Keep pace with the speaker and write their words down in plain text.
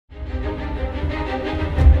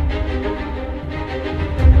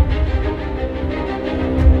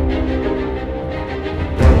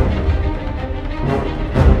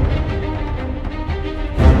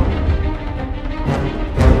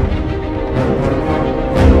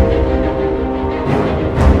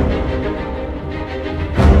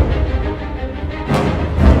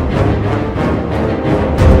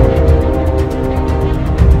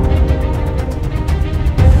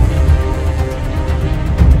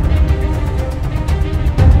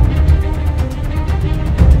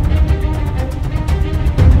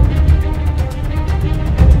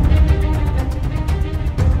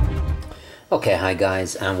Okay, hi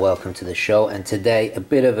guys, and welcome to the show. And today, a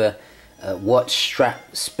bit of a watch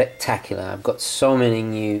strap spectacular. I've got so many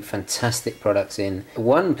new fantastic products in.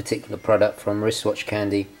 One particular product from Wristwatch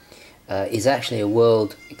Candy is actually a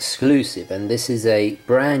world exclusive, and this is a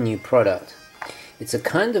brand new product. It's a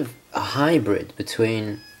kind of a hybrid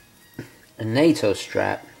between a Nato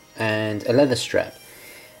strap and a leather strap,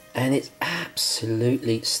 and it's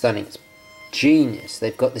absolutely stunning. It's genius.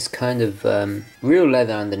 They've got this kind of real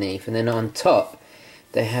leather underneath, and then on top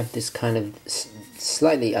they have this kind of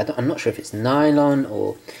slightly, I'm not sure if it's nylon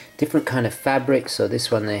or different kind of fabric. So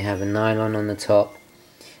this one, they have a nylon on the top,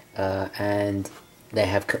 and they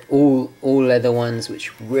have all leather ones,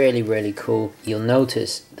 which really cool. You'll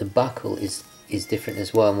notice the buckle is different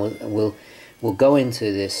as well, and we'll go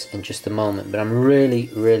into this in just a moment. But I'm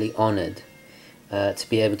really honored to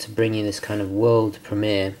be able to bring you this kind of world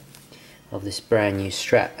premiere of this brand new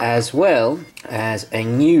strap, as well as a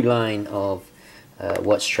new line of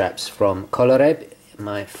watch straps from Colareb,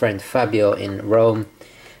 my friend Fabio in Rome.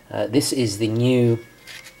 This is the new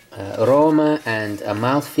Roma and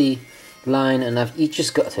Amalfi line, and you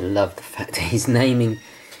just got to love the fact that he's naming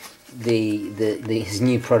his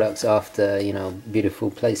new products after, you know, beautiful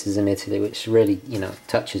places in Italy, which really, you know,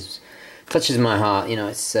 touches my heart. You know,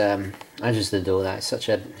 it's I just adore that.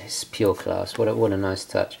 It's pure class. What a nice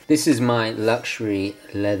touch. This is my luxury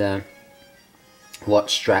leather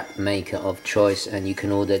watch strap maker of choice, and you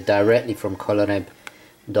can order directly from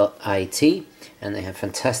colareb.it, and they have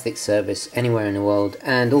fantastic service anywhere in the world,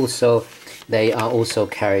 and also they are also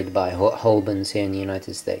carried by Holbans here in the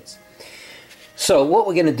United States. So what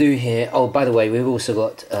we're going to do here, oh, by the way, we've also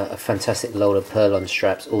got a fantastic load of Perlon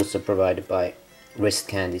straps, also provided by Wrist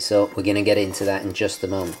Candy, so we're going to get into that in just a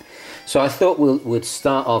moment. So I thought we'd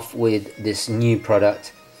start off with this new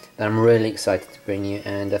product that I'm really excited to bring you,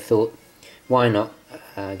 and I thought, why not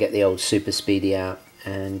get the old Super Speedy out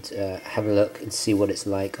and have a look and see what it's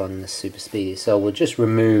like on the Super Speedy. So we'll just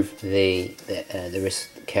remove the Wrist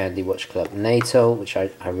Candy Watch Club Nato, which I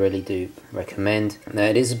really do recommend. Now,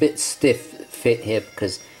 it is a bit stiff fit here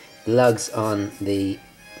because the lugs on the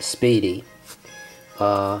Speedy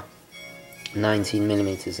are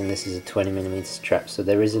 19mm, and this is a 20mm strap, so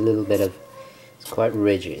there is a little bit of, it's quite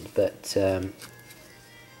rigid, but so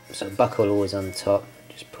buckle always on top,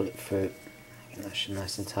 just pull it through, that's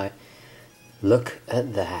nice and tight. Look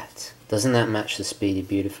at that. Doesn't that match the Speedy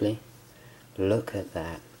beautifully? Look at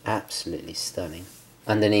that. Absolutely stunning.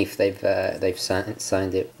 Underneath they've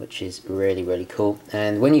signed it, which is really cool.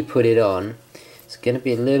 And when you put it on, it's going to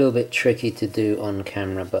be a little bit tricky to do on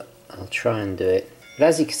camera, but I'll try and do it. But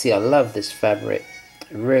as you can see, I love this fabric.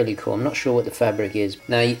 Really cool. I'm not sure what the fabric is.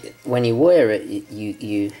 Now, when you wear it,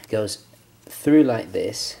 you goes through like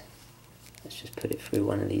this. Let's just put it through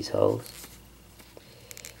one of these holes.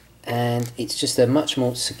 And it's just a much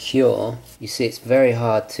more secure. You see, it's very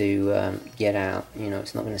hard to get out. You know,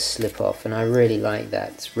 it's not going to slip off, and I really like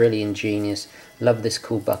that. It's really ingenious. Love this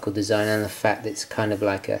cool buckle design, and the fact that it's kind of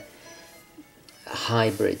like a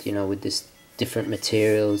hybrid, you know, with this different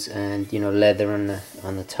materials and, you know, leather on the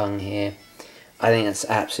tongue here. I think that's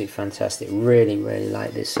absolutely fantastic. Really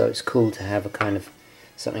like this. So it's cool to have a kind of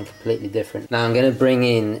something completely different. Now I'm going to bring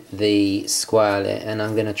in the squalet, and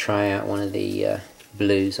I'm going to try out one of the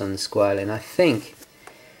blues on the squalet, and I think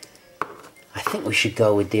we should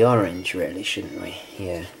go with the orange, really, shouldn't we?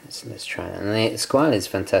 Yeah, let's try that. And the squalet is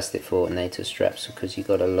fantastic for Nato straps because you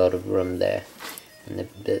got a lot of room there, and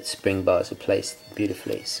the spring bars are placed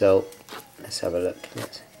beautifully. So let's have a look.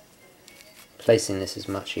 Placing this is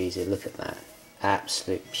much easier. Look at that.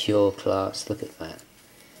 Absolute pure class. Look at that.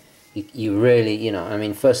 You really, you know, I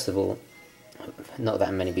mean, first of all, not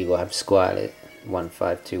that many people have squalet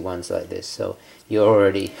 1521s like this, so you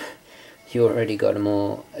already got a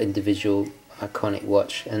more individual iconic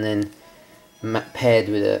watch, and then paired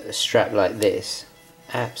with a strap like this,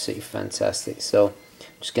 absolutely fantastic. So I'm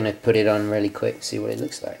just going to put it on really quick, see what it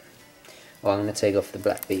looks like. Well, I'm going to take off the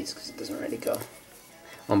black beads because it doesn't really go.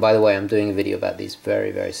 And by the way, I'm doing a video about these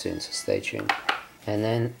very soon, so stay tuned. And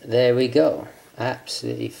then there we go.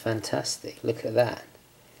 Absolutely fantastic. Look at that.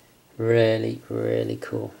 Really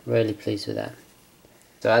cool. Really pleased with that.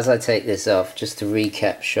 So as I take this off, just to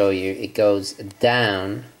recap, show you, it goes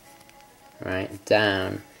down, right,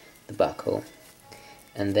 down the buckle,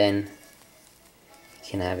 and then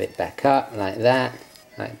you can have it back up like that.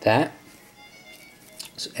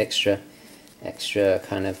 So extra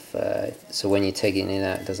kind of, so when you're taking it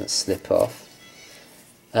out, it doesn't slip off.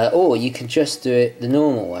 Or you can just do it the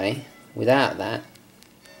normal way, without that,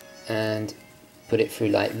 and put it through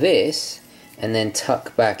like this, and then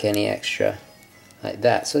tuck back any extra like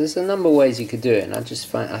that. So there's a number of ways you could do it, and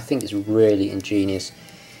I think it's really ingenious.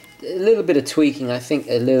 A little bit of tweaking, I think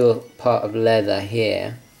a little part of leather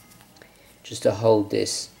here just to hold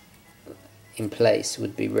this in place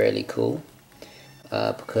would be really cool,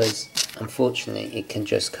 because unfortunately it can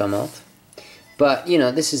just come off. But you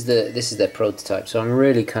know, this is their prototype, so I'm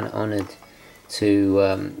really kind of honored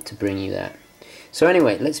to bring you that. So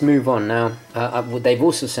anyway, let's move on now. They've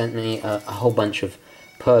also sent me a whole bunch of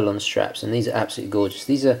Perlon straps, and these are absolutely gorgeous.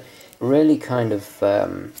 These are really kind of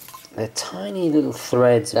they're tiny little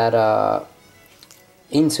threads that are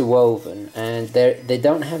interwoven, and they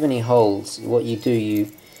don't have any holes. What you do,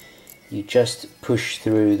 you just push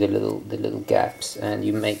through the little gaps, and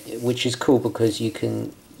you make, which is cool because you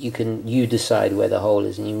decide where the hole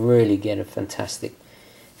is, and you really get a fantastic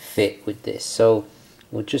fit with this. So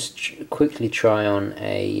we'll just quickly try on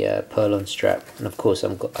a Perlon strap, and of course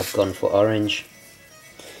I've gone for orange.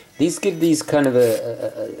 These give these kind of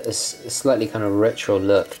a slightly kind of retro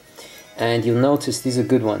look, and you'll notice these are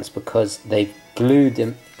good ones because they've glued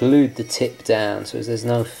the tip down, so there's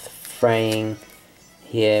no fraying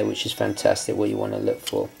here, which is fantastic, what you want to look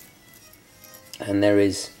for. And there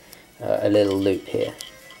is a little loop here,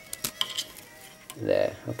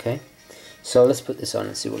 there. Okay, so let's put this on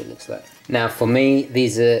and see what it looks like. Now for me,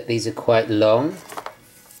 these are quite long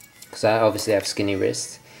because I obviously have skinny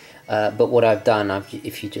wrists, but what I've done,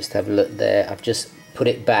 if you just have a look there, I've just put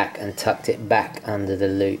it back and tucked it back under the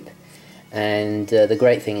loop. And the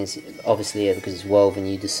great thing is, obviously, because it's woven,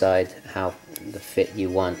 you decide how the fit you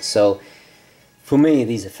want. So for me,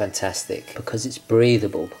 these are fantastic because it's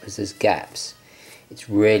breathable, because there's gaps. It's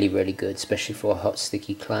really, really good, especially for a hot,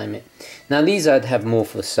 sticky climate. Now these I'd have more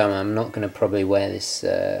for summer. I'm not going to probably wear this.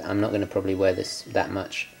 I'm not going to probably wear this that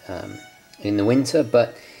much in the winter,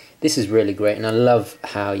 but this is really great, and I love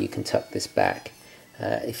how you can tuck this back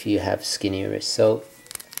if you have skinny wrists. So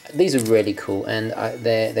these are really cool, and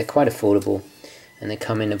they're quite affordable, and they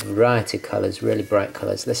come in a variety of colors, really bright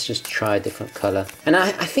colors. Let's just try a different color. And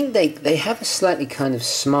I think they have a slightly kind of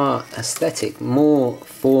smart aesthetic, more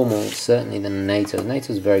formal certainly than Nato.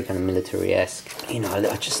 Nato's very kind of military-esque. You know,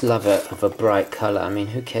 I just love a bright color. I mean,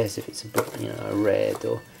 who cares if it's a red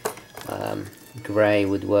or gray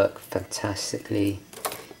would work fantastically.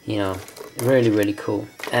 You know, really, really cool.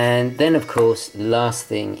 And then of course the last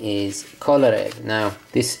thing is Colareb. Now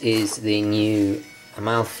this is the new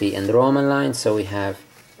Amalfi and Roma line, so we have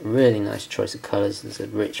really nice choice of colors. There's a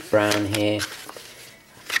rich brown here,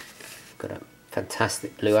 got a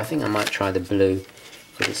fantastic blue. I think I might try the blue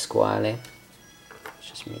for the squale. Let's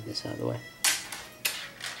just move this out of the way.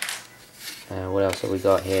 What else have we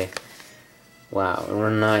got here? Wow, a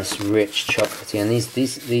nice rich chocolatey, and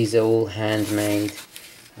these are all handmade,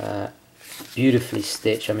 beautifully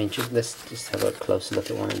stitched. I mean, let's just have a closer look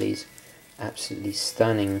at one of these. Absolutely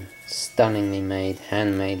stunningly made,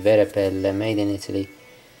 handmade, vere perle, made in Italy.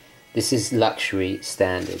 This is luxury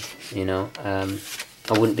standard, you know.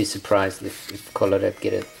 I wouldn't be surprised if Colareb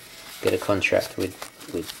get a contract with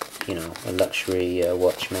you know, a luxury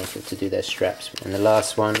watchmaker to do their straps. And the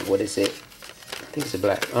last one, what is it? I think it's a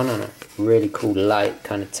black. Oh no, really cool light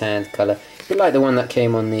kind of tanned color, a bit like the one that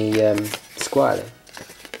came on the squale.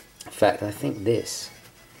 In fact, I think this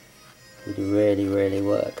would really, really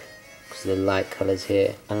work because of the light colors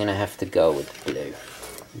here. I'm gonna have to go with blue,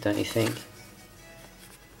 don't you think?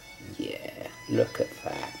 Yeah, look at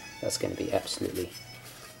that. That's gonna be absolutely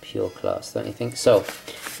pure class, don't you think? So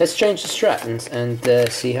let's change the strap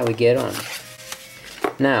and see how we get on.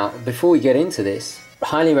 Now, before we get into this, I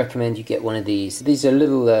highly recommend you get one of these. These are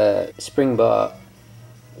little spring bar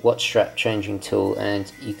watch strap changing tool,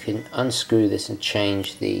 and you can unscrew this and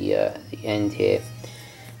change the end here.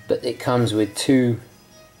 But it comes with two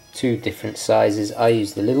different sizes. I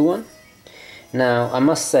use the little one. Now I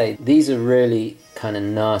must say, these are really kind of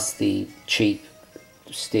nasty, cheap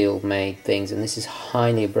steel made things, and this is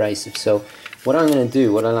highly abrasive. So what I'm going to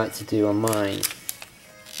do, what I like to do on mine,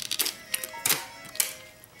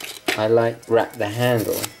 I like wrap the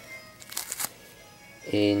handle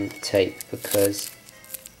in tape, because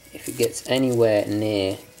if it gets anywhere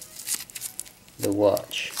near the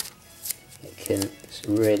watch, it can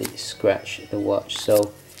really scratch the watch.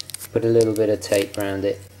 So put a little bit of tape around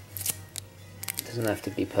it. It doesn't have to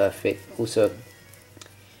be perfect. Also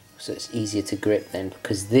it's easier to grip then,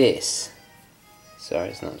 because this, sorry,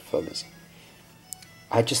 it's not focusing.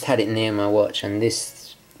 I just had it near my watch, and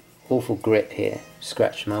this awful grip here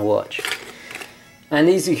scratched my watch. And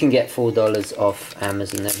these you can get $4 off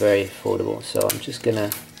Amazon. They're very affordable. So I'm just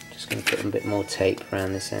gonna put a bit more tape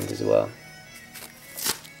around this end as well.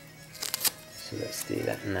 So let's do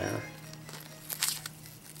that now.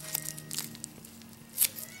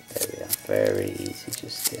 very easy,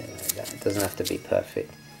 just like that. It doesn't have to be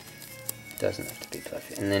perfect. It doesn't have to be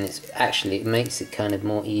perfect. And then it's actually, it makes it kind of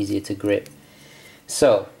more easier to grip.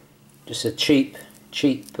 So, just a cheap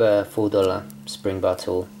 $4 spring bar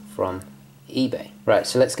tool from eBay. Right,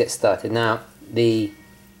 so let's get started. Now,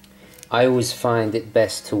 I always find it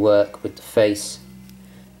best to work with the face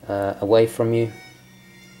away from you.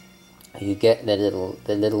 You get the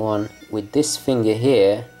little one. With this finger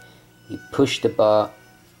here, you push the bar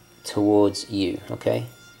towards you, okay?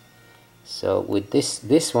 So with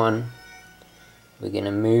this one, we're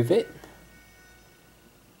gonna move it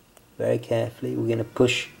very carefully. We're gonna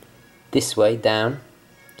push this way down,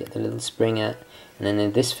 get the little spring out, and then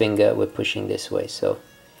in this finger, we're pushing this way. So,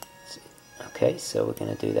 okay, so we're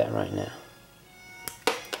gonna do that right now.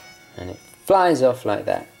 And it flies off like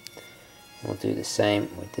that. We'll do the same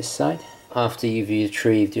with this side. After you've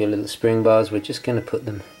retrieved your little spring bars, we're just going to put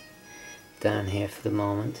them down here for the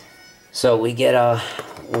moment. So we get a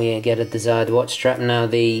desired watch strap. Now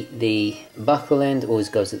the buckle end always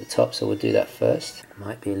goes at the top, so we'll do that first. It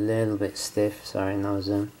might be a little bit stiff, sorry, no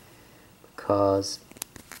zoom, because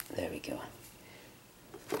there we go.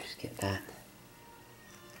 Just get that,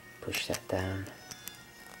 push that down.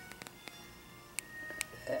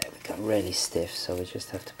 We got really stiff, so we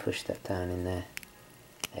just have to push that down in there.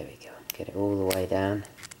 There we go. Get it all the way down.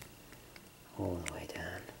 All the way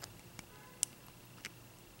down.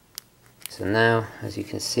 So now, as you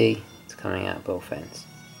can see, it's coming out both ends.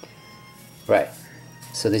 Right.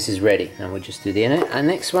 So this is ready. Now we'll just do the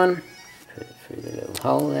next one. Put it through the little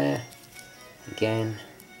hole there. Again.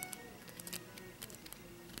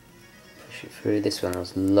 Through. This one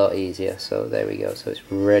was a lot easier, so there we go. So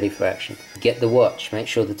it's ready for action. Get the watch, make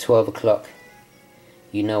sure the 12 o'clock,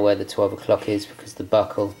 you know where the 12 o'clock is, because the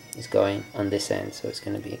buckle is going on this end, so it's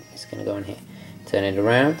going to go in here. Turn it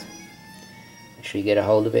around, make sure you get a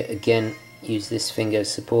hold of it. Again, use this finger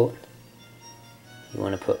as support. You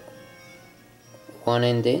want to put one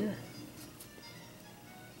end in,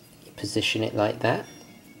 you position it like that,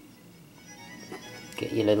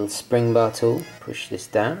 get your little spring bar tool, push this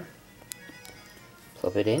down,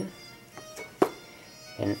 plop it in,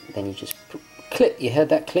 and then you just click. You heard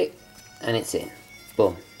that click, and it's in.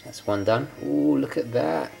 Boom, that's one done. Ooh, look at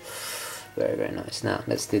that. Very, very nice. Now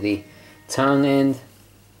let's do the tongue end.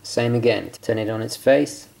 Same again. Turn it on its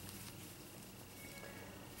face.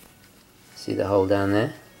 See the hole down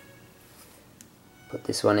there. Put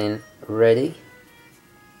this one in ready.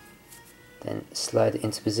 Then slide it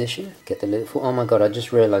into position. Get the little. Oh my god! I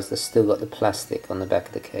just realised I still got the plastic on the back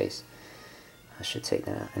of the case. I should take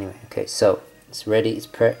that out anyway. Okay, so it's ready, it's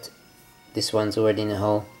prepped. This one's already in the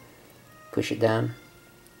hole. Push it down.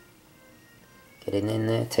 Get it in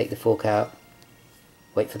there, take the fork out.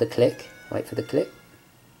 Wait for the click, wait for the click.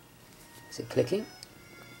 Is it clicking?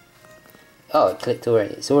 Oh, it clicked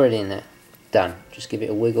already. It's already in there. Done. Just give it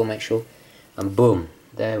a wiggle, make sure. And boom,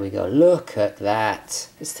 there we go. Look at that.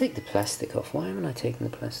 Let's take the plastic off. Why haven't I taken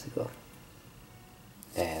the plastic off?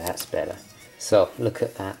 There, that's better. So, look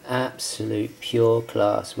at that, absolute pure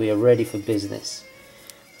class. We are ready for business.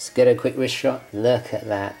 Let's get a quick wrist shot. Look at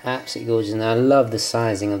that, absolutely gorgeous. And I love the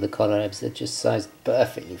sizing of the Colarebs. They're just sized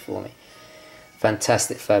perfectly for me.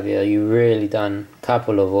 Fantastic, Fabio. You really done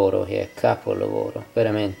capolavoro here, capolavoro,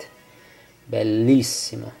 veramente.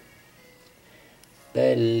 Bellissimo.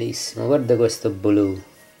 Bellissimo, guarda questo blu.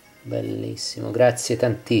 Bellissimo, grazie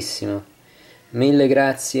tantissimo. Mille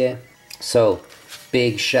grazie. So,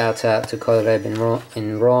 big shout out to Colareb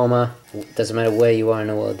in Roma. Doesn't matter where you are in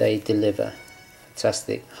the world, they deliver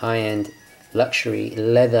fantastic high-end luxury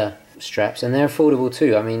leather straps, and they're affordable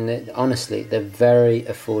too. I mean, honestly, they're very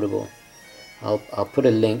affordable. I'll put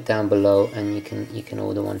a link down below, and you can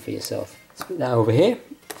order one for yourself. Let's put that over here.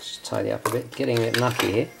 Just tidy up a bit. Getting a bit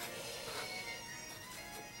mucky here.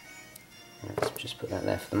 Let's just put that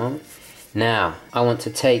there for the moment. Now I want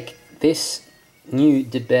to take this new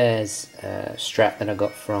De Beers strap that I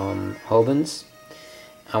got from Hobens.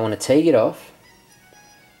 I want to take it off,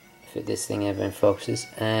 if this thing ever focuses,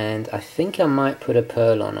 and I think I might put a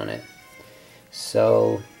Perlon on it.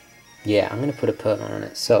 So yeah, I'm going to put a Perlon on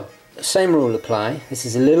it. So same rule apply. This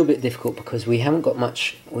is a little bit difficult because we haven't got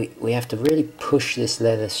much. We have to really push this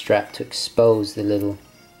leather strap to expose the little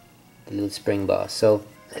spring bar. So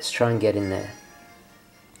let's try and get in there.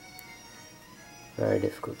 Very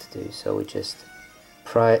difficult to do. So we just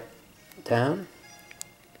pry it down,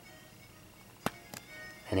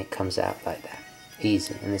 and it comes out like that,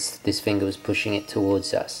 easy. And this finger was pushing it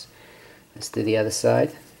towards us. Let's do the other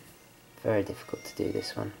side. Very difficult to do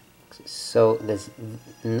this one. So there's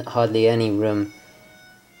hardly any room.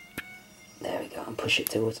 There we go, and push it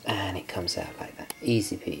towards, and it comes out like that,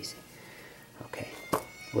 easy peasy. Okay,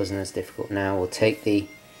 wasn't as difficult. Now we'll take the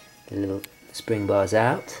little spring bars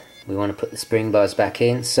out. We want to put the spring bars back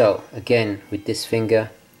in. So again, with this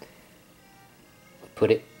finger,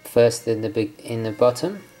 put it first in the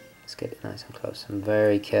bottom. Let's get it nice and close, and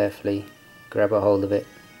very carefully grab a hold of it,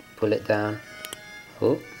 pull it down.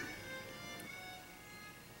 Oh.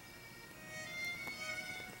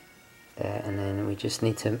 There, and then we just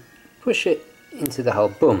need to push it into the hole.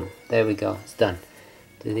 Boom, there we go, it's done.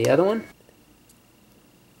 Do the other one.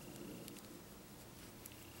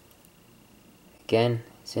 Again,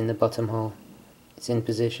 it's in the bottom hole, it's in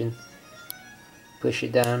position, push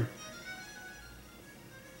it down,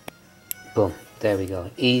 boom, there we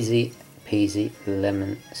go. Easy peasy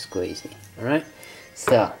lemon squeezy. Alright,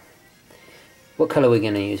 so what colour are we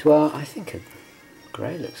going to use? Well, I think a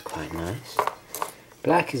grey looks quite nice.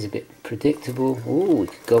 Black is a bit predictable. Ooh, we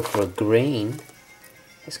could go for a green.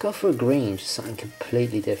 Let's go for a green, just something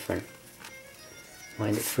completely different.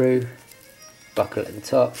 Wind it through, buckle at the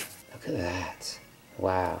top. Look at that.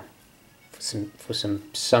 Wow. For some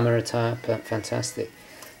summer attire, fantastic.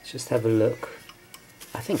 Let's just have a look.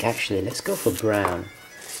 I think actually, let's go for brown.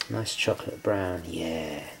 Nice chocolate brown,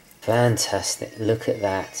 yeah. Fantastic, look at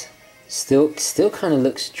that. Still kind of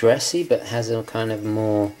looks dressy, but has a kind of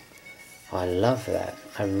more... I love that.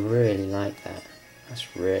 I really like that.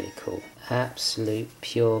 That's really cool. Absolute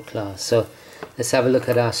pure class. So let's have a look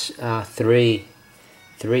at our three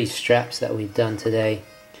straps that we've done today.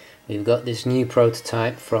 We've got this new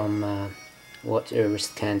prototype from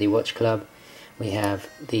Wrist Candy Watch Club. We have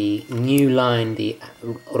the new line, the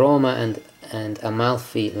Roma and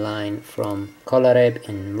Amalfi line from Colareb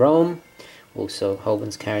in Rome. Also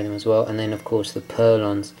Holben's carry them as well. And then of course the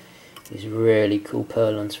Perlons. These really cool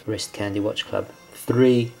Perlons Wrist Candy Watch Club.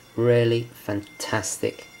 3 really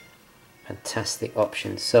fantastic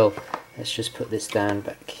options. So let's just put this down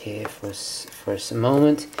back here for us a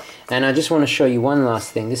moment. And I just want to show you one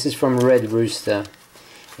last thing. This is from Red Rooster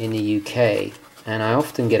in the UK, and I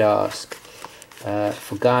often get asked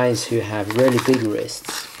for guys who have really big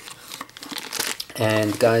wrists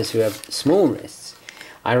and guys who have small wrists.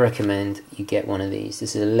 I recommend you get one of these.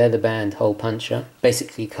 This is a leather band hole puncher.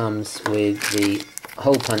 Basically comes with the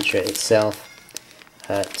hole puncher itself,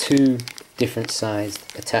 2 different sized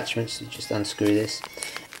attachments. You just unscrew this,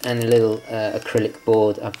 and a little acrylic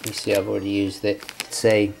board. You see I've already used it.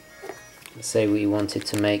 Say we wanted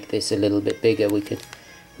to make this a little bit bigger, we could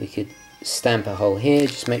stamp a hole here.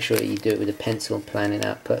 Just make sure that you do it with a pencil, plan it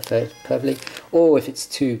out perfectly. Or if it's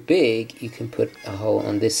too big, you can put a hole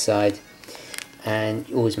on this side. And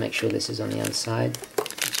you always make sure this is on the inside.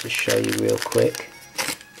 Let's just show you real quick.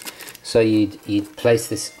 So you'd place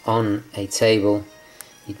this on a table.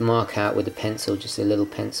 You'd mark out with a pencil, just a little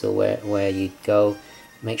pencil, where you'd go.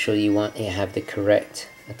 Make sure you have the correct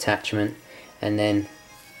attachment, and then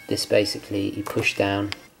this basically you push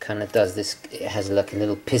down. Kind of does this. It has like a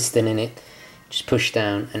little piston in it. Just push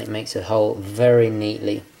down, and it makes a hole very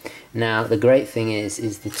neatly. Now the great thing is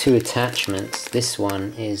the 2 attachments. This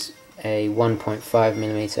one is a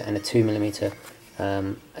 1.5mm and a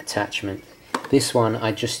 2mm attachment. This one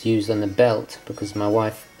I just used on the belt because my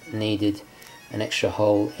wife needed an extra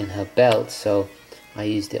hole in her belt, so I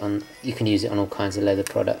used it on. You can use it on all kinds of leather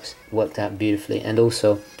products. Worked out beautifully. And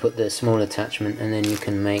also put the small attachment, and then you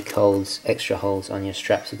can make holes, extra holes on your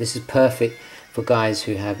strap. So this is perfect for guys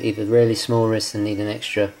who have either really small wrists and need an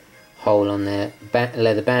extra hole on their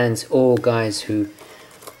leather bands, or guys who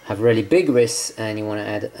have really big wrists and you want to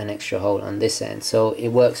add an extra hole on this end. So it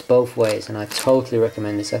works both ways, and I totally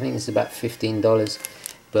recommend this. I think it's about $15,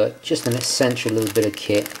 but just an essential little bit of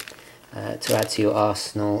kit to add to your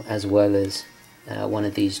arsenal, as well as one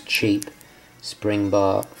of these cheap spring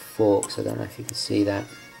bar forks. I don't know if you can see that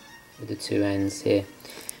with the 2 ends here.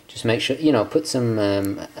 Just make sure, put some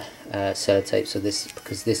sellotape so this,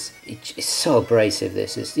 because this it's so abrasive.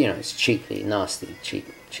 This is, it's cheaply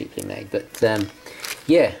made. But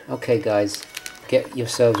yeah, okay guys, get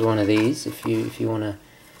yourselves one of these if you want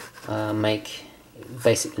to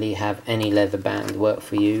basically have any leather band work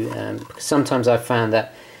for you. Because sometimes I've found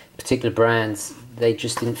that particular brands, they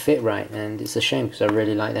just didn't fit right, and it's a shame because I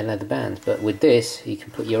really like their leather bands. But with this, you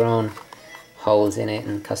can put your own holes in it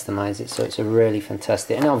and customize it, so it's a really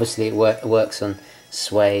fantastic, and obviously it works on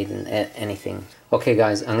suede and anything. Okay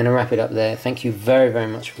guys, I'm going to wrap it up there. Thank you very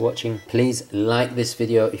much for watching. Please like this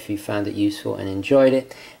video if you found it useful and enjoyed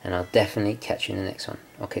it, and I'll definitely catch you in the next one.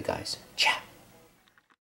 Okay guys, ciao.